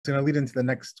going to lead into the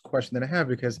next question that I have,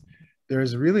 because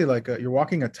there's really like you're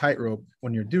walking a tightrope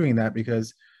when you're doing that,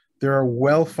 because there are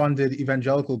well-funded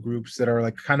evangelical groups that are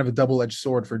like kind of a double-edged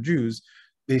sword for Jews.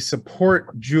 They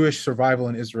support Jewish survival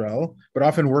in Israel, but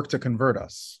often work to convert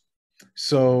us.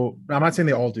 So I'm not saying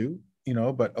they all do,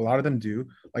 but a lot of them do.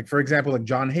 Like, for example, like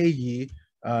John Hagee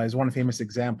is one famous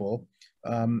example.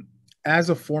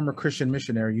 As a former Christian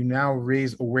missionary, you now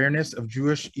raise awareness of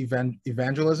Jewish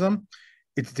evangelism,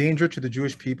 its danger to the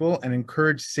Jewish people, and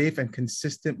encourage safe and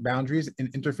consistent boundaries in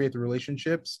interfaith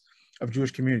relationships of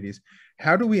Jewish communities.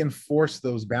 How do we enforce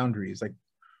those boundaries, like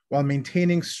while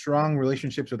maintaining strong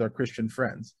relationships with our Christian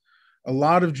friends? A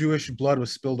lot of Jewish blood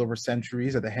was spilled over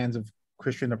centuries at the hands of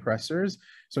Christian oppressors.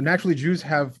 So naturally, Jews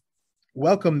have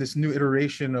welcomed this new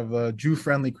iteration of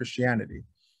Jew-friendly Christianity,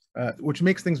 which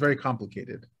makes things very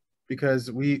complicated,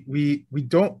 because we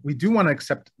do want to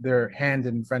accept their hand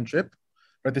in friendship,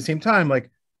 but at the same time, like,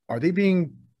 how do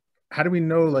we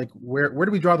know, like, where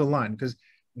do we draw the line? Because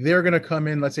they're going to come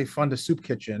in, let's say, fund a soup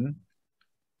kitchen,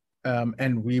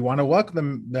 and we want to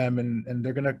welcome them, and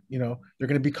they're going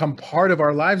to become part of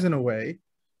our lives in a way,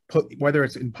 whether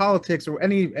it's in politics or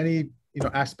any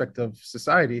aspect of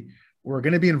society. We're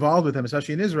going to be involved with them,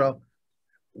 especially in Israel.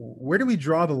 Where do we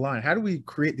draw the line? How do we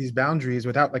create these boundaries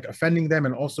without like offending them,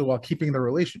 and also while keeping the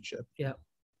relationship? Yeah.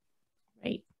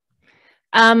 Right.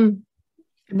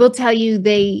 We'll tell you,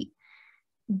 they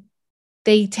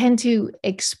tend to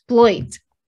exploit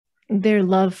their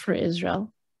love for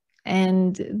Israel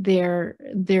and their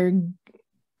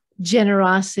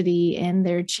generosity and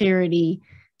their charity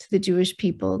to the Jewish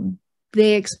people.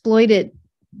 They exploit it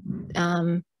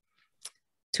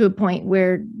to a point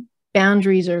where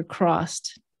boundaries are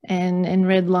crossed and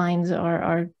red lines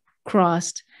are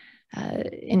crossed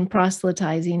in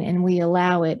proselytizing, and we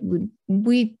allow it.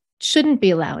 We shouldn't be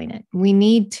allowing it. We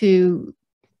need to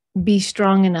be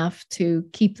strong enough to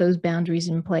keep those boundaries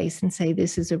in place and say,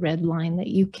 this is a red line that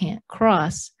you can't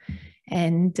cross.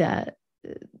 And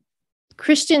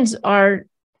Christians are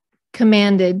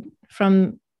commanded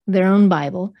from their own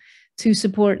Bible to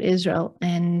support Israel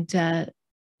and,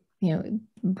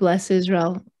 bless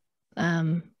Israel.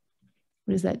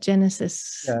 What is that?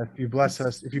 Genesis. Yeah, if you bless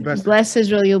us, if you bless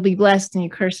Israel, you'll be blessed, and you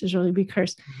curse Israel, you'll be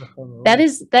cursed. That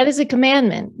is a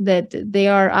commandment that they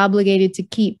are obligated to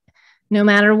keep no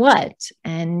matter what.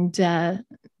 And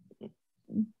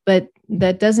but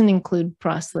that doesn't include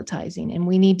proselytizing, and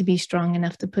we need to be strong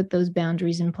enough to put those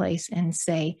boundaries in place and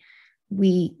say,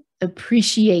 we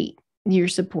appreciate your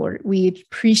support. We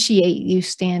appreciate you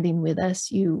standing with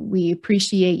us. We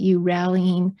appreciate you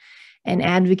rallying and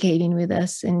advocating with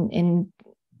us in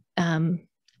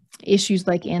issues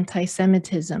like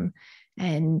anti-Semitism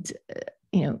and,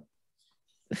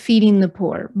 feeding the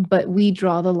poor. But we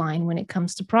draw the line when it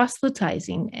comes to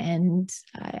proselytizing. And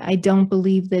I don't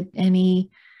believe that anybody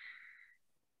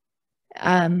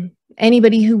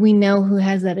who we know who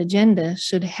has that agenda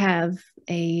should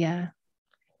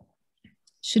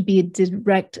be a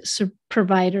direct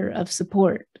provider of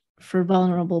support for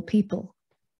vulnerable people.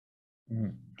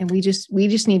 Mm. And we just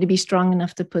need to be strong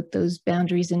enough to put those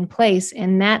boundaries in place.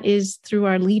 And that is through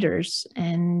our leaders.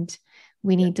 And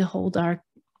we need to hold our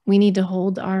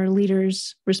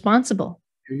leaders responsible.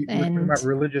 You're talking about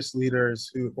religious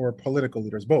leaders or political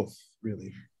leaders, both,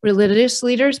 really. Religious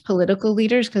leaders, political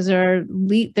leaders, because there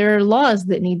are laws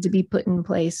that need to be put in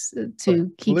place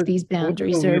to keep these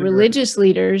boundaries. There are religious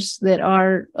leaders that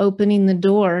are opening the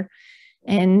door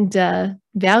and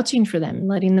vouching for them,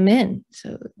 letting them in.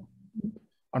 So,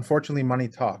 unfortunately, money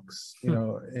talks,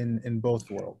 in both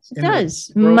worlds. It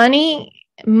does.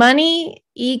 Money,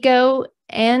 ego,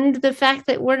 and the fact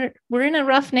that we're in a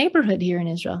rough neighborhood here in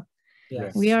Israel.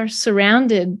 Yes. We are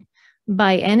surrounded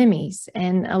by enemies,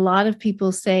 and a lot of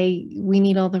people say we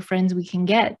need all the friends we can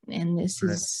get, and this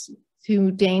is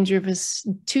too dangerous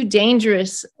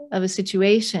of a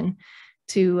situation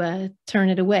to turn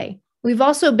it away. We've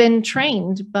also been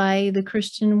trained by the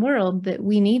Christian world that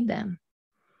we need them.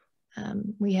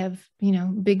 We have,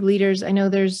 big leaders. I know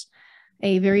there's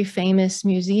a very famous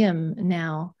museum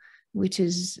now, which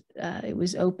is, it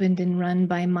was opened and run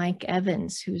by Mike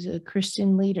Evans, who's a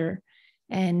Christian leader.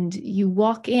 And you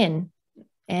walk in,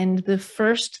 and the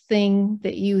first thing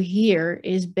that you hear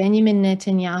is Benjamin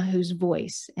Netanyahu's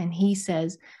voice. And he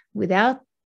says, without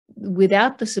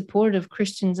the support of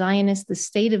Christian Zionists, the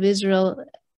state of Israel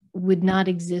would not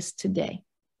exist today.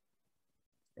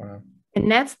 Wow. And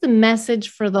that's the message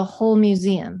for the whole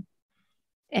museum.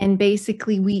 And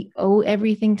basically, we owe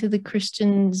everything to the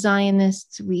Christian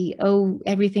Zionists. We owe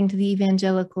everything to the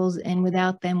evangelicals. And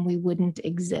without them, we wouldn't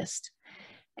exist.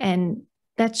 And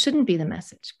that shouldn't be the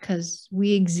message, because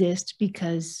we exist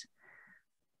because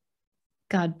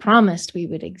God promised we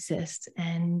would exist,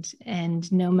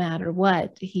 and no matter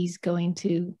what, he's going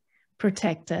to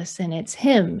protect us, and it's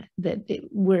him that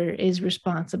is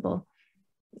responsible.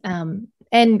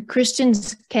 And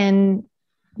Christians can,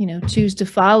 choose to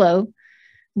follow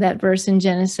that verse in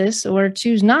Genesis or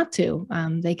choose not to.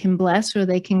 They can bless or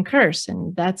they can curse,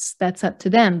 and that's up to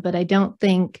them. But I don't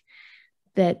think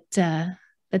that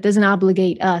that doesn't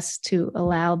obligate us to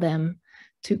allow them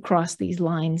to cross these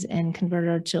lines and convert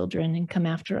our children and come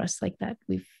after us like that.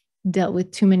 We've dealt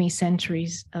with too many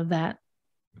centuries of that.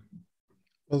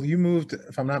 Well, you moved,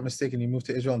 if I'm not mistaken, you moved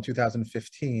to Israel in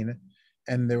 2015,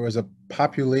 and there was a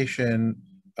population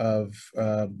of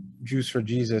Jews for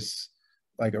Jesus,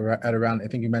 like at around, I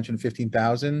think you mentioned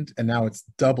 15,000, and now it's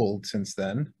doubled since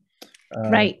then.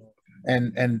 Right.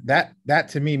 And that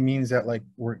to me means that like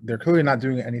they're clearly not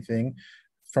doing anything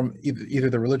from either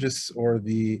the religious or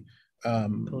the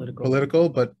political,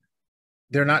 but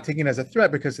they're not taking it as a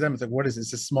threat, because to them it's like, what is this?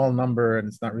 It's a small number and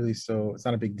it's not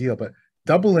a big deal. But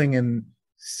doubling in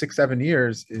 6-7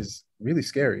 years is really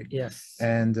scary. Yes.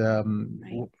 And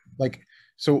Right. like,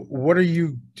 so what are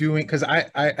you doing? Because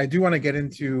I do want to get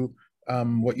into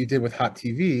what you did with Hot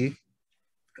TV,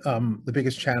 the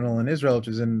biggest channel in Israel, which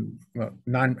is in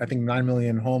 9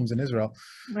 million homes in Israel.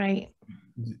 Right.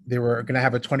 They were going to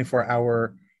have a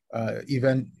 24-hour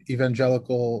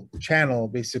evangelical channel,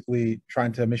 basically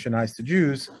trying to missionize to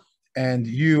Jews. And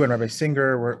you and Rabbi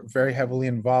Singer were very heavily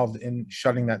involved in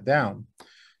shutting that down.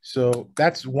 So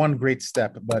that's one great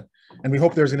step. And we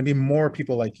hope there's going to be more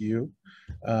people like you.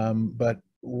 But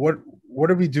what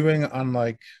are we doing on,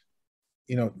 like,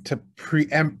 to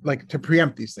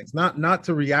preempt these things, not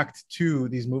to react to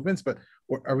these movements, but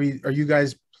are you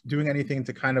guys doing anything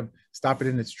to kind of stop it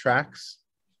in its tracks?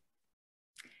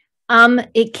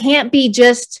 It can't be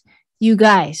just you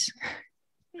guys.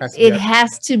 It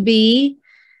has to be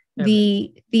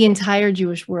the entire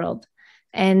Jewish world.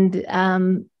 And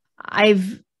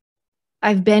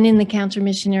I've been in the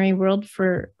counter-missionary world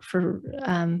for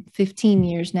 15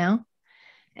 years now.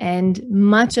 And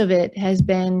much of it has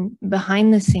been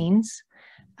behind the scenes,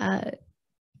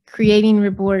 creating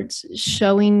reports,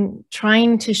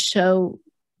 trying to show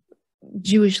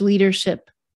Jewish leadership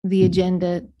the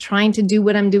agenda, trying to do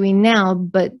what I'm doing now,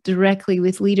 but directly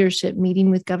with leadership,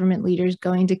 meeting with government leaders,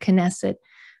 going to Knesset,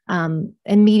 and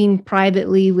meeting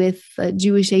privately with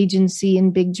Jewish agency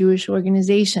and big Jewish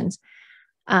organizations.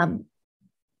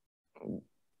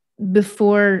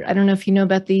 Before, I don't know if you know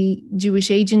about the Jewish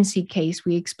agency case,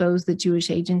 we exposed that Jewish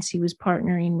agency was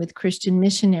partnering with Christian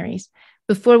missionaries.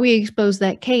 Before we exposed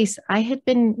that case, I had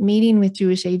been meeting with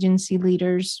Jewish agency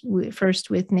leaders, first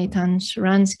with Nathan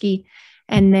Sharansky,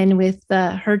 and then with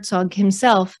Herzog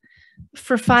himself,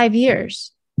 for 5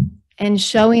 years, and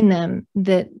showing them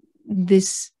that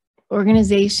this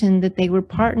organization that they were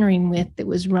partnering with, that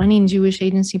was running Jewish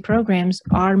agency programs,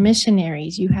 are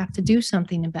missionaries. You have to do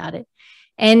something about it.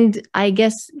 And I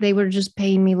guess they were just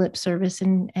paying me lip service,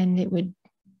 and it would,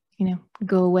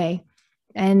 go away.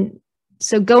 And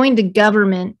so going to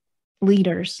government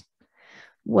leaders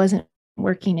wasn't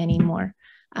working anymore.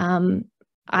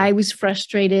 I was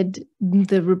frustrated.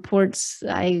 The reports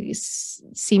I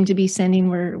seemed to be sending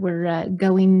were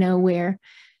going nowhere.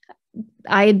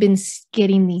 I had been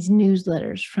getting these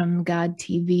newsletters from God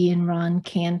TV and Ron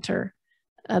Cantor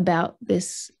about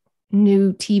this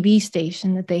new TV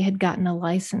station that they had gotten a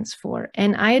license for.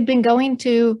 And I had been going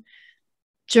to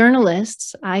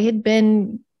journalists. I had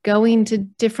been going to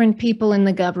different people in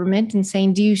the government and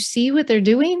saying, do you see what they're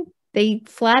doing? They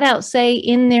flat out say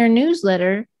in their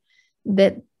newsletter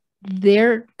that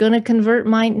they're going to convert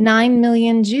my 9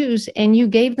 million Jews, and you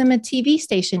gave them a TV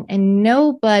station, and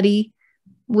nobody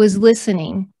was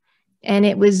listening. And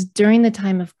it was during the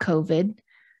time of COVID.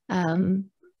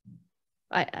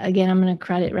 Again, I'm going to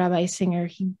credit Rabbi Singer.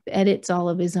 He edits all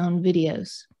of his own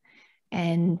videos.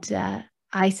 And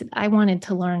I said, I wanted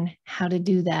to learn how to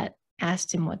do that.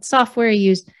 Asked him what software he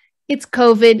used. It's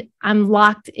COVID. I'm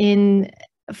locked in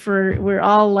we're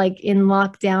all like in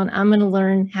lockdown. I'm going to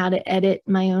learn how to edit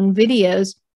my own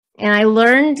videos. And I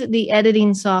learned the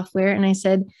editing software, and I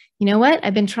said, you know what?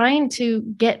 I've been trying to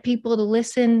get people to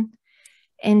listen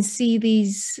and see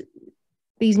these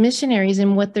missionaries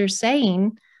and what they're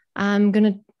saying. I'm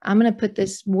gonna put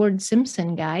this Ward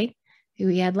Simpson guy, who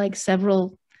he had like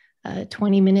several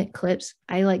 20-minute clips.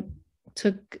 I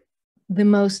took the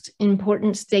most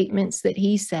important statements that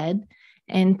he said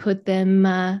and put them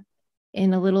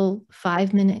in a little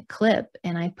 5-minute clip,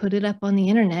 and I put it up on the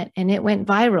internet, and it went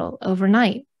viral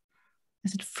overnight. I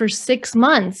said, for 6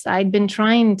 months, I'd been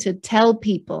trying to tell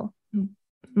people,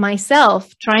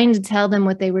 myself trying to tell them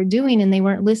what they were doing, and they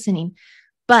weren't listening.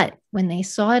 But when they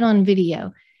saw it on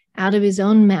video, out of his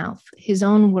own mouth, his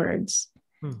own words,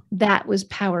 that was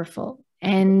powerful.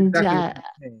 And exactly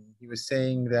he was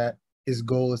saying that his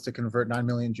goal is to convert 9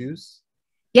 million Jews.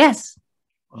 Yes.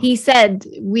 He said,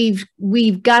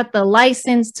 we've got the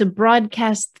license to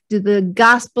broadcast the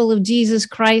gospel of Jesus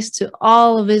Christ to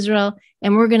all of Israel,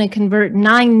 and we're going to convert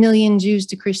 9 million Jews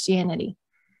to Christianity.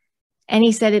 And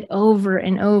he said it over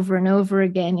and over and over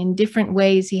again in different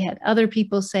ways. He had other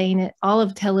people saying it. All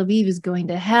of Tel Aviv is going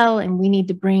to hell, and we need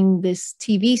to bring this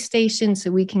TV station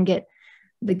so we can get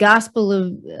the gospel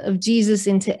of Jesus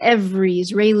into every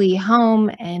Israeli home,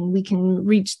 and we can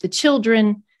reach the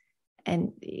children.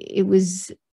 And it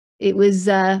was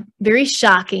very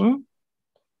shocking.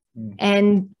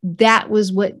 And that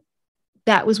was what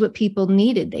people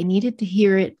needed. They needed to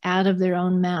hear it out of their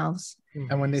own mouths.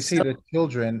 And when they say the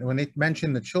children, when they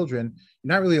mention the children,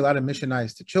 you're not really allowed to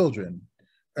missionize to children,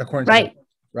 according to right.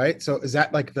 Right. So is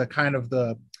that like the kind of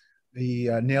the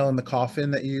nail in the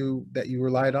coffin that you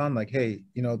relied on? Like, hey,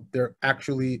 they're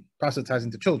actually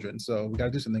proselytizing to children, so we got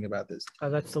to do something about this. Oh,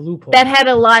 that's the loophole. That had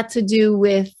a lot to do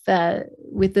with the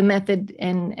method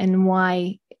and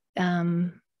why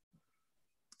I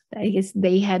guess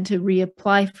they had to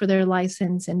reapply for their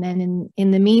license. And then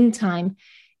in the meantime,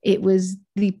 it was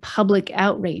the public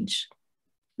outrage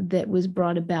that was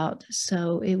brought about.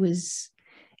 So it was,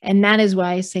 and that is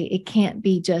why I say it can't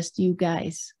be just you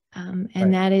guys.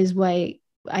 And that is why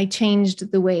I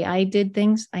changed the way I did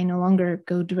things. I no longer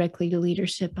go directly to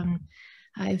leadership.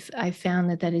 I've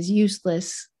found that is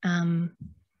useless. And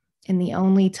the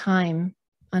only time,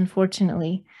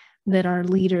 unfortunately, that our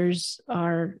leaders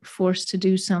are forced to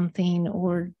do something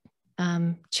or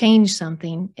change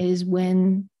something is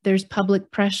when there's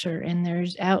public pressure and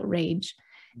there's outrage.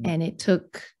 And it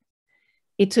took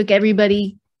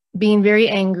everybody being very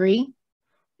angry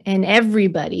and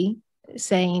everybody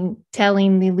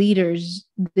telling the leaders,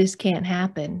 this can't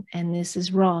happen and this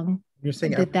is wrong. You're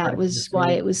saying that was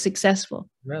why it was successful.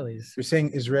 Israelis. You're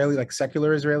saying Israeli, like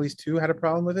secular Israelis too, had a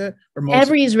problem with it? Or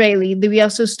every Israeli. We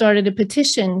also started a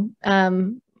petition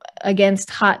against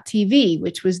Hot TV,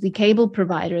 which was the cable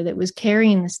provider that was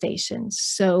carrying the stations.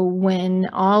 So when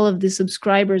all of the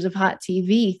subscribers of Hot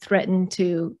TV threatened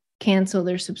to cancel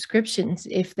their subscriptions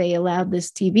if they allowed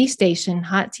this TV station,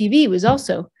 Hot TV was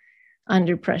also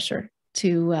under pressure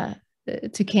to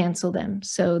cancel them.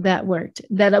 So that worked.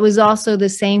 That was also the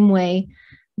same way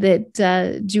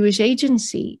that Jewish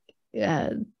Agency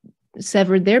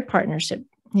severed their partnership.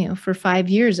 For 5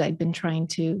 years, I'd been trying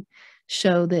to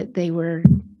show that they were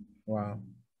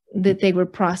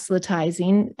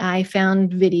proselytizing. I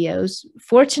found videos.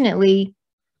 Fortunately,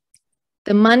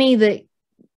 the money that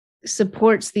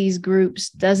supports these groups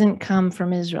doesn't come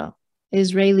from Israel.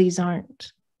 Israelis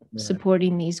aren't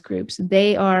supporting these groups.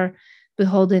 They are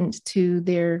beholden to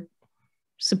their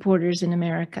supporters in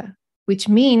America, which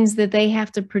means that they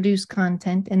have to produce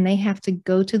content and they have to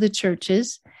go to the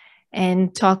churches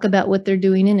and talk about what they're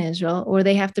doing in Israel, or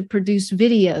they have to produce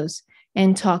videos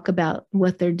and talk about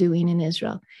what they're doing in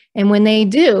Israel. And when they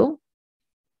do,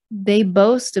 they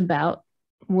boast about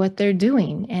what they're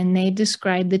doing and they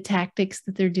describe the tactics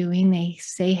that they're doing. They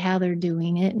say how they're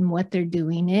doing it and what they're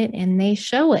doing it, and they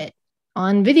show it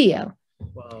on video.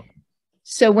 Wow.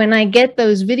 So when I get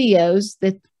those videos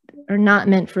that are not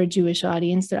meant for a Jewish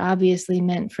audience, they're obviously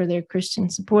meant for their Christian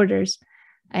supporters,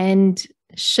 and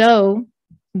show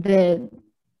that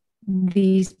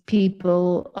these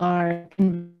people are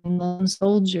lone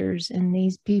soldiers and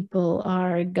these people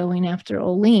are going after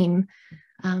Olim,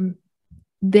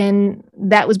 then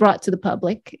that was brought to the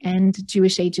public and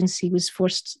Jewish Agency was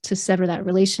forced to sever that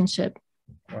relationship.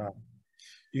 Wow.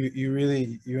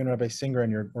 You and Rabbi Singer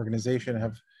and your organization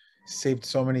have saved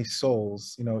so many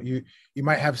souls. You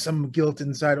might have some guilt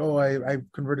inside. Oh, I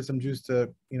converted some Jews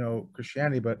to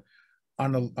Christianity, but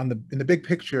in the big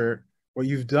picture, what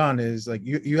you've done is like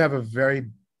you have a very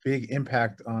big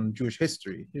impact on Jewish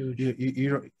history.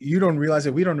 You don't realize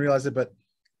it. We don't realize it, but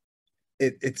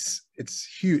it's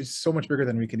huge. It's so much bigger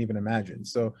than we can even imagine.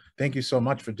 So thank you so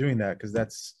much for doing that, because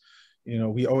that's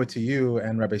we owe it to you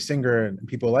and Rabbi Singer and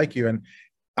people like you. And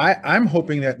I'm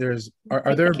hoping that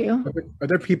are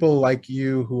there people like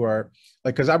you who are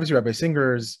like, because obviously Rabbi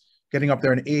Singer's getting up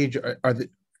there in age.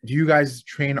 Do you guys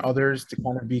train others to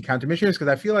kind of be counter missionaries? Because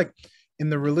I feel like in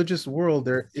the religious world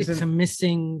it's a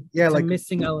missing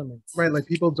element, right? Like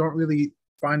people don't really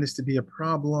find this to be a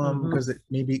problem because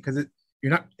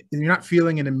you're not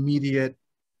feeling an immediate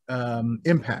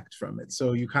impact from it,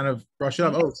 so you kind of brush it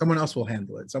up. Oh, someone else will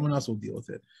handle it. Someone else will deal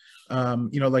with it.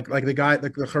 Like the guy,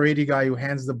 like the Haredi guy who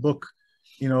hands the book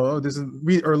you know, oh, this is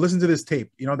or listen to this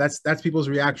tape. You know, that's people's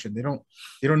reaction.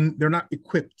 They're not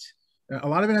equipped. A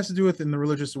lot of it has to do with, in the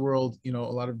religious world, you know,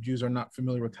 a lot of Jews are not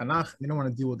familiar with Tanakh. They don't want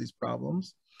to deal with these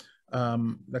problems.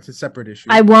 That's a separate issue.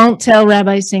 I won't tell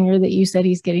Rabbi Singer that you said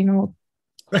he's getting old.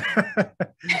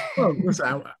 Well,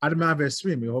 listen, I don't have a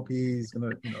stream. We hope he's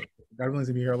gonna, you know, God willing,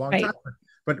 to be here a long time.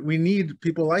 But we need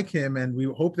people like him, and we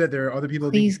hope that there are other people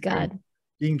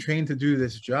being trained to do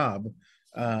this job,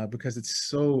 because it's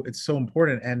so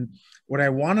important. And what I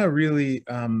want to really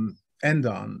end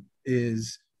on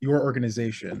is your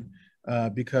organization,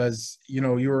 because, you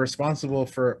know, you were responsible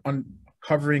for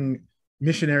uncovering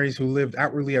missionaries who lived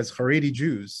outwardly as Haredi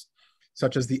Jews,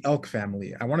 such as the Elk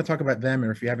family. I want to talk about them,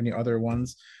 or if you have any other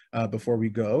ones before we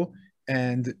go.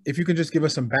 And if you can just give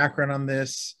us some background on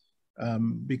this,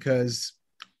 because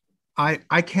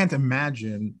I can't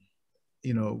imagine,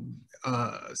 you know,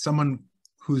 someone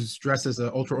who's dressed as an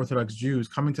ultra-Orthodox Jew is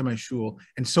coming to my shul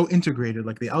and so integrated,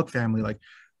 like the Elk family. Like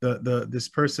this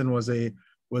person was a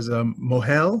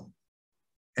mohel,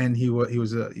 and he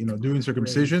was you know, doing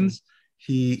circumcisions.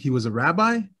 He was a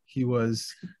rabbi. He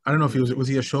was, I don't know if was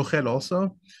he a shochet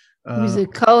also? He was a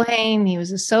Kohen. He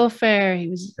was a sofer. He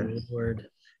was word.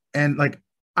 And like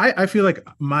I feel like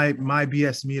my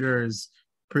BS meter is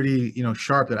pretty, you know,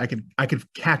 sharp, that I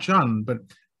could catch on, but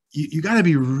you got to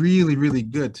be really, really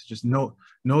good to just know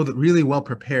that, really well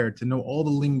prepared to know all the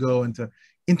lingo and to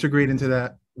integrate into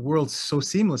that world so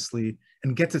seamlessly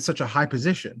and get to such a high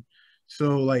position.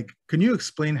 So, like, can you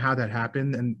explain how that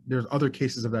happened? And there's other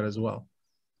cases of that as well.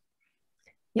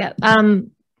 Yeah.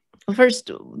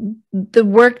 First, the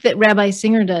work that Rabbi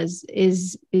Singer does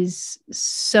is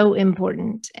so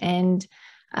important, and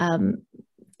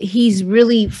he's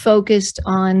really focused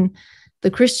on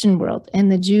the Christian world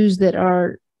and the Jews that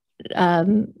are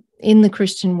in the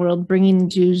Christian world, bringing the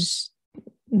Jews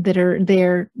that are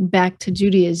there back to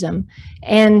Judaism,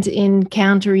 and in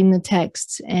countering the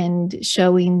texts and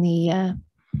showing the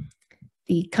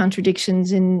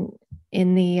contradictions in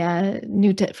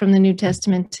the from the New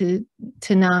Testament to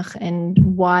Tanakh, and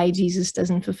why Jesus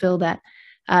doesn't fulfill that.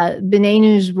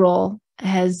 Beyneynu's role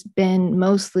has been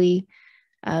mostly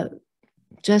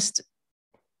just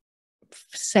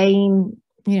saying,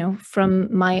 you know,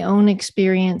 from my own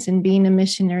experience and being a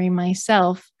missionary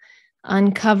myself,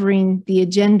 uncovering the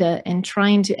agenda and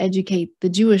trying to educate the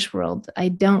Jewish world. I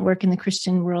don't work in the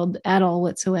Christian world at all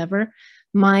whatsoever.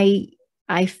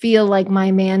 I feel like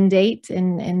my mandate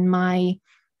and my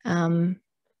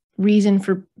reason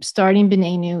for starting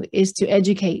Beyneynu is to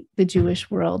educate the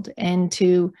Jewish world and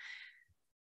to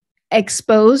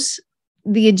expose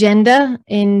the agenda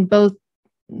in both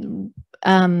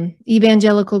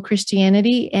evangelical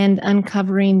Christianity and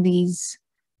uncovering these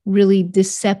really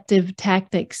deceptive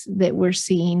tactics that we're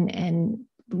seeing. And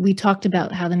we talked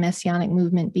about how the Messianic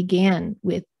movement began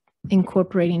with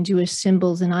incorporating Jewish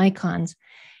symbols and icons.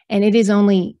 And it is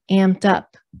only amped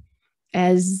up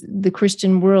as the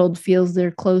Christian world feels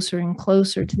they're closer and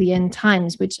closer to the end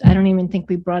times, which I don't even think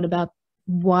we brought about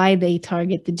why they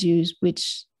target the Jews,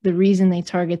 which the reason they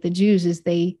target the Jews is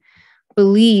they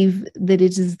believe that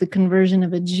it is the conversion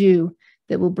of a Jew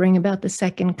that will bring about the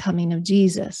second coming of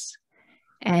Jesus.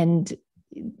 And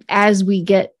as we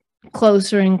get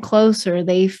closer and closer,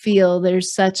 they feel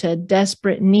there's such a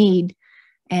desperate need,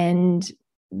 and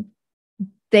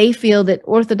they feel that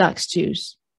Orthodox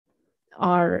Jews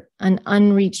are an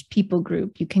unreached people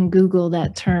group. You can Google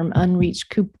that term,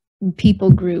 unreached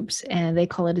people groups, and they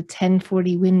call it a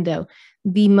 1040 window,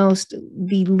 the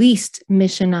least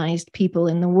missionized people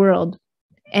in the world.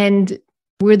 And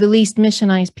we're the least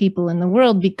missionized people in the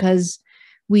world because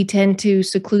we tend to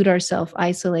seclude ourselves,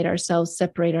 isolate ourselves,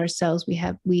 separate ourselves. We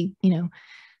have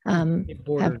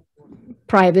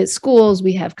private schools,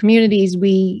 we have communities,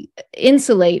 we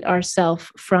insulate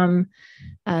ourselves from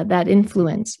that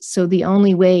influence. So the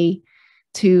only way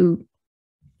to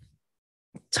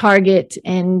target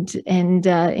and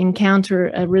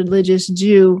encounter a religious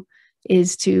Jew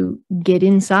is to get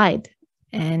inside.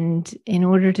 And in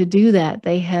order to do that,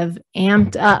 they have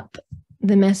amped up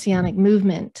the Messianic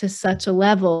movement to such a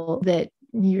level that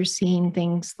you're seeing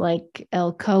things like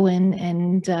El Cohen,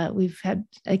 and we've had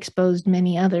exposed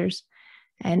many others.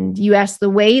 And you ask the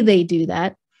way they do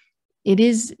that, it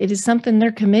is something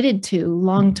they're committed to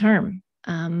long term.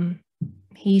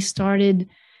 He started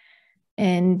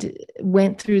and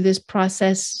went through this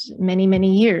process many,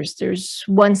 many years. There's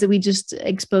ones that we just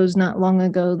exposed not long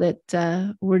ago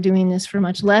that were doing this for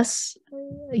much less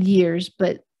years,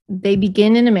 but they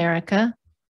begin in America.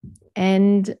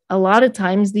 And a lot of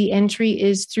times the entry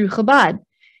is through Chabad.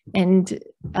 And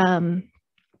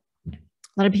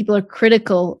lot of people are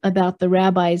critical about the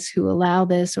rabbis who allow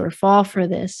this or fall for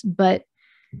this, but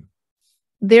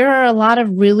there are a lot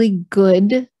of really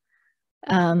good,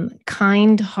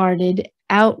 kind-hearted,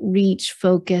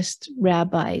 outreach-focused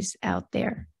rabbis out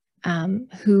there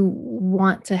who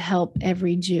want to help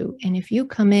every Jew. And if you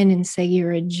come in and say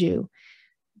you're a Jew,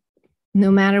 no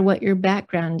matter what your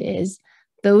background is,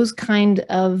 those kind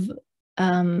of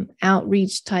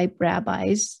outreach type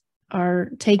rabbis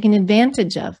are taken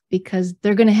advantage of because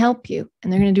they're going to help you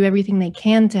and they're going to do everything they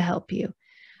can to help you.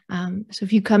 So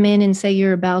if you come in and say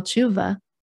you're a Baal Tshuva,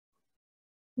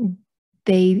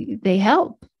 they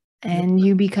help, and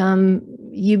you become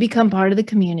part of the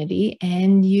community,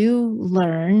 and you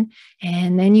learn,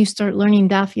 and then you start learning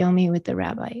Daf Yomi with the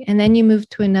rabbi, and then you move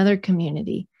to another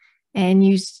community, and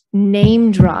you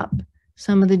name drop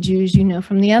some of the Jews you know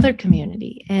from the other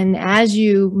community. And as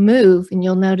you move, and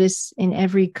you'll notice in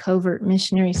every covert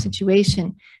missionary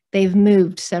situation, they've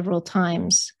moved several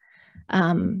times.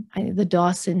 The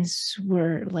Dawsons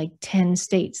were like 10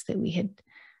 states that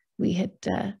we had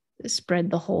spread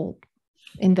the whole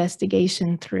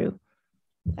investigation through.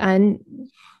 And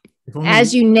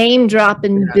as you name drop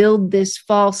and build this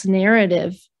false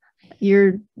narrative,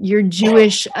 your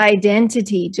Jewish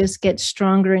identity just gets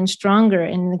stronger and stronger.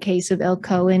 In the case of El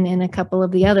Cohen and a couple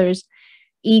of the others,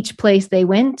 each place they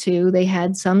went to, they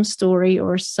had some story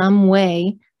or some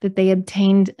way that they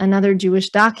obtained another Jewish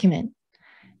document,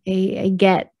 a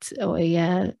get, or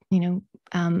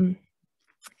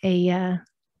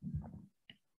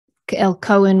El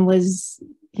Cohen was,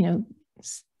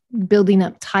 building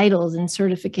up titles and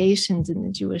certifications in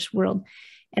the Jewish world.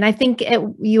 And I think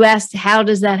you asked, how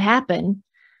does that happen?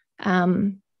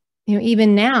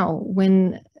 Even now,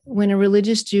 when a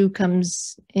religious Jew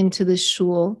comes into the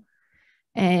shul,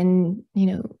 and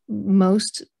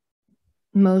most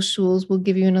shuls will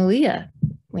give you an aliyah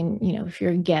when if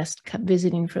you're a guest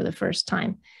visiting for the first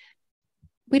time.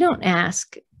 We don't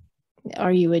ask,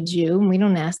 are you a Jew? And we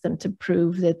don't ask them to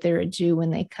prove that they're a Jew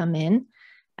when they come in.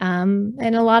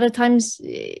 And a lot of times,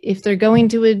 if they're going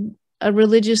to a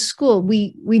religious school,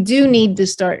 we do need to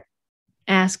start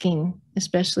asking,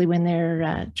 especially when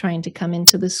they're trying to come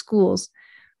into the schools.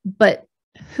 But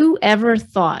whoever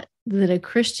thought that a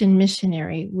Christian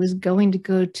missionary was going to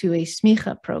go to a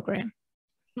smicha program?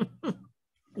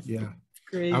 Yeah.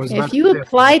 If you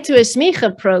apply to a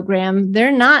smicha program,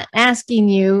 they're not asking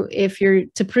you if you're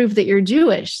to prove that you're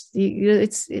Jewish.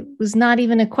 It was not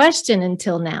even a question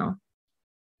until now.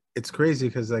 It's crazy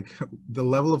because like the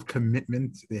level of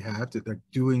commitment they have to like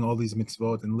doing all these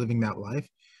mitzvot and living that life.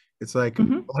 It's like a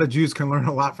lot of Jews can learn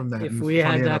a lot from that. If we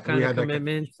had that kind of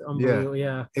commitment, unbelievable.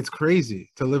 Yeah, it's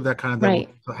crazy to live that kind of right.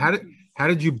 So how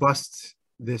did you bust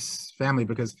this family?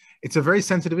 Because it's a very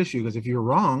sensitive issue. Because if you're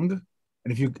wrong,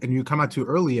 and if you come out too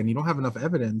early and you don't have enough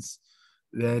evidence,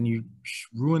 then you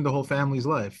ruin the whole family's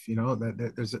life.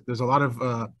 That there's a lot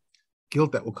of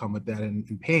guilt that will come with that and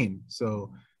pain.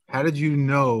 So how did you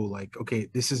know, like, okay,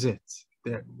 this is it,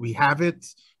 that we have it,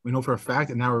 we know for a fact,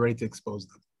 and now we're ready to expose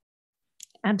them?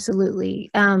 Absolutely.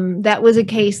 That was a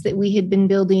case that we had been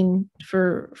building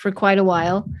for quite a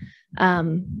while.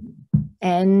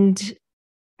 And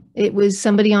it was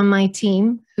somebody on my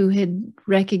team who had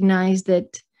recognized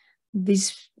that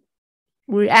these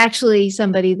were actually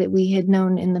somebody that we had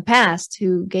known in the past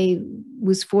who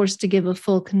was forced to give a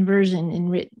full conversion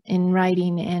in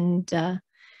writing and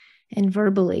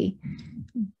verbally,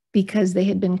 because they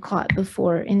had been caught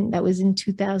before, and that was in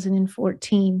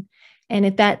 2014. And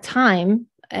at that time,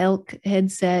 Elk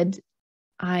had said,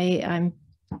 I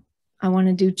want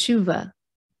to do tshuva.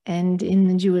 And in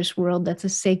the Jewish world, that's a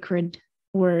sacred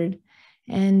word,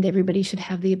 and everybody should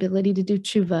have the ability to do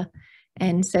tshuva,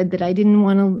 and said that I don't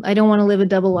want to live a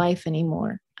double life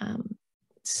anymore.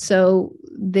 So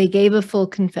they gave a full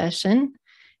confession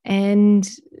and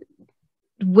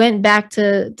went back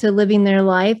to living their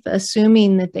life,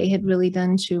 assuming that they had really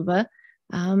done tshuva,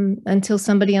 until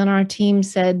somebody on our team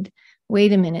said,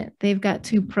 wait a minute, they've got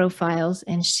 2 profiles,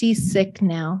 and she's sick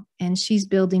now, and she's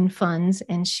building funds,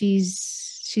 and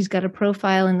she's got a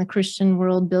profile in the Christian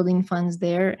world building funds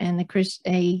there, and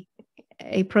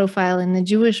a profile in the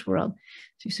Jewish world.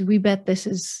 So she said,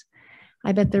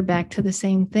 I bet they're back to the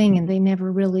same thing, and they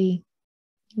never really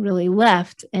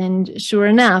left. And sure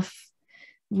enough,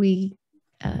 we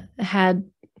had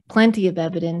plenty of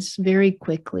evidence very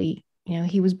quickly.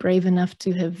 He was brave enough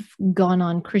to have gone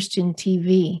on Christian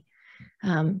TV,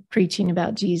 preaching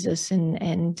about Jesus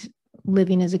and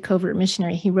living as a covert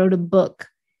missionary. He wrote a book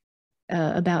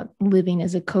about living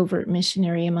as a covert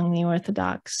missionary among the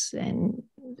Orthodox, and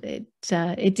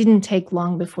it didn't take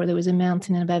long before there was a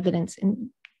mountain of evidence. And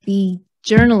the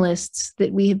journalists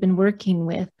that we have been working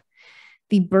with,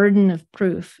 the burden of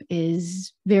proof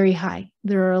is very high.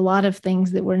 There are a lot of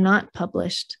things that were not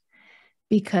published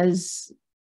because,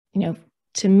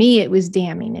 to me, it was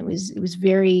damning. It was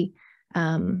very,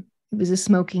 it was a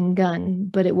smoking gun,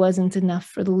 but it wasn't enough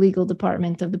for the legal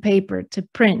department of the paper to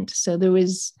print. So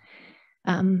there's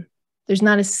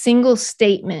not a single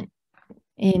statement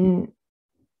in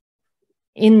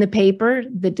the paper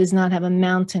that does not have a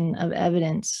mountain of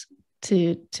evidence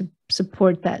to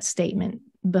support that statement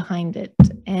behind it.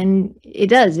 And it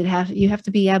does. You have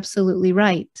to be absolutely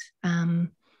right.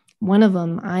 One of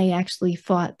them, I actually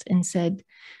fought and said,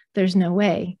 "There's no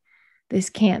way, this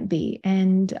can't be."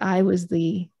 And I was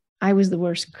the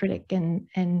worst critic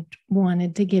and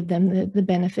wanted to give them the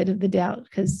benefit of the doubt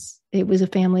because it was a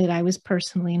family that I was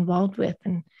personally involved with,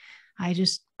 and I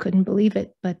just couldn't believe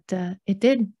it. But it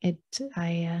did. It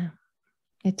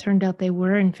turned out they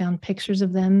were, and found pictures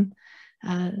of them,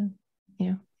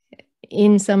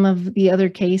 in some of the other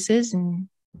cases, and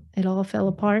it all fell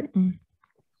apart. And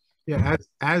yeah,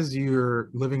 as you're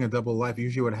living a double life,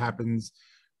 usually what happens,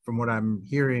 from what I'm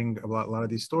hearing about a lot of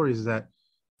these stories, is that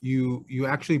you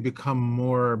actually become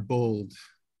more bold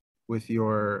with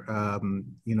your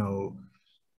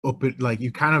open, like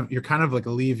you're kind of like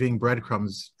leaving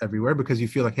breadcrumbs everywhere because you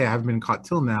feel like, hey, I haven't been caught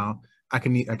till now. I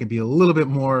can be a little bit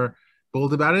more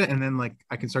bold about it, and then like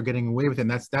I can start getting away with it.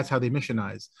 And that's how they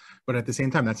missionize. But at the same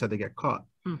time, that's how they get caught.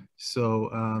 So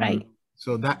right.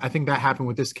 So that, I think that happened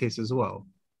with this case as well.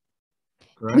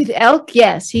 Correct? With Elk,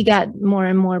 yes, he got more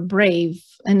and more brave,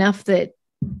 enough that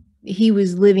he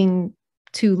was living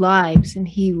two lives, and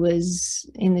he was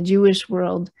in the Jewish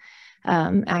world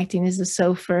acting as a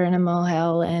sofer and a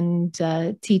mohel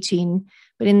and teaching,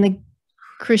 but in the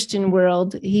Christian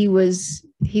world, he was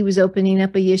opening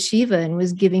up a yeshiva and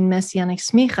was giving messianic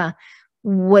smicha.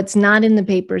 What's not in the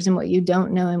papers and what you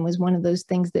don't know, and was one of those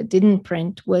things that didn't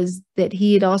print, was that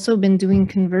he had also been doing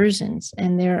conversions,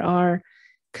 and there are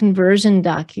conversion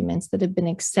documents that have been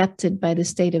accepted by the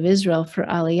state of Israel for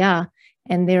Aliyah,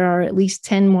 and there are at least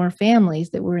 10 more families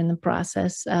that were in the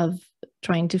process of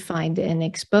trying to find and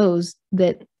expose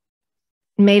that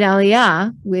made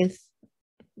Aliyah with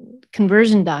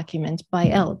conversion documents by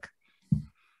Elk.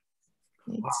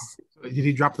 Wow. Did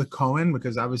he drop the Cohen?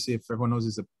 Because obviously, if everyone knows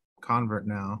he's a convert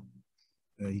now,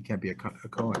 he can't be a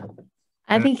Cohen.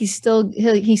 I think he's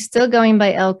still going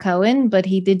by El Cohen, but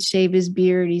he did shave his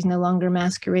beard. He's no longer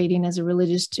masquerading as a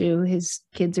religious Jew. His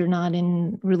kids are not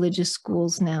in religious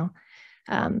schools now.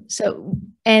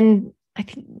 And I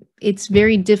think it's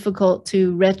very difficult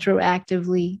to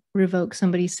retroactively revoke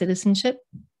somebody's citizenship.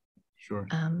 Sure.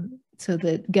 So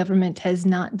the government has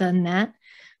not done that.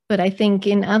 But I think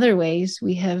in other ways,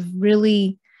 we have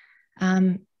really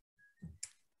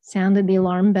sounded the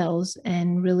alarm bells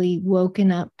and really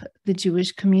woken up the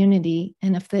Jewish community.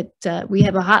 And if that we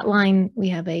have a hotline, we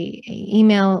have a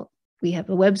email, we have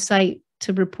a website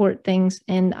to report things,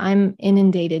 and I'm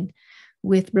inundated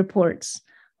with reports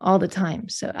all the time.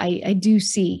 So I do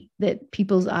see that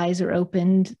people's eyes are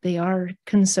opened, they are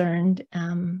concerned,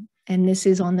 and this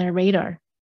is on their radar,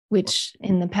 which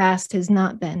in the past has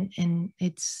not been, and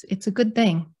it's a good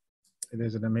thing. It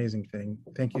is an amazing thing.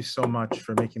 Thank you so much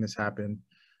for making this happen.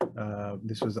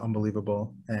 This was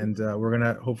unbelievable, and we're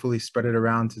gonna hopefully spread it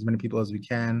around to as many people as we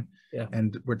can. Yeah.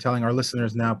 And we're telling our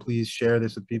listeners now, please share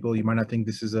this with people. You might not think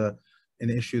this is an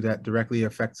issue that directly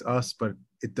affects us, but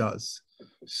it does.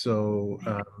 So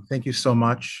thank you so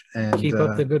much, and keep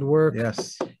up the good work.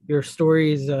 Yes, your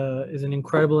story is an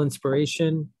incredible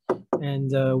inspiration,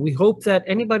 and we hope that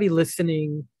anybody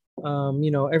listening,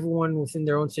 everyone within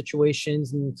their own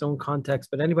situations and its own context,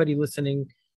 but anybody listening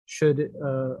should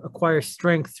acquire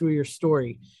strength through your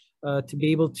story, to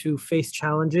be able to face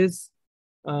challenges,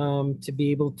 to be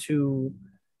able to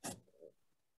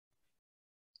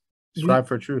strive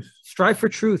for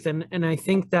truth. And I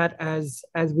think that as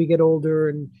we get older,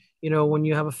 and when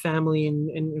you have a family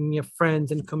and you have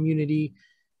friends and community,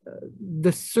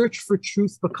 the search for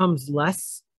truth becomes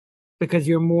less, because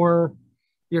you're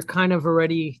kind of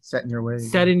already set in your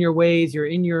ways. You're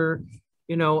in your,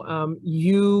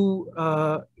 you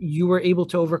were able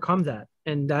to overcome that,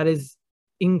 and that is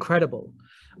incredible.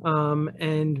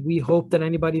 And we hope that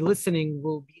anybody listening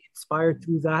will be inspired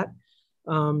through that,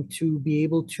 to be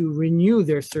able to renew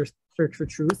their search for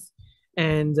truth.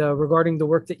 And regarding the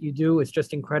work that you do, it's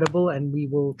just incredible, and we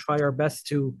will try our best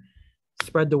to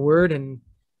spread the word and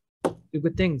do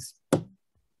good things.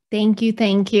 Thank you.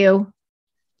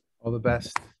 All the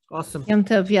best. Awesome. Yom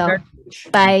Tov, y'all.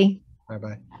 Bye.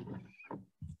 Bye.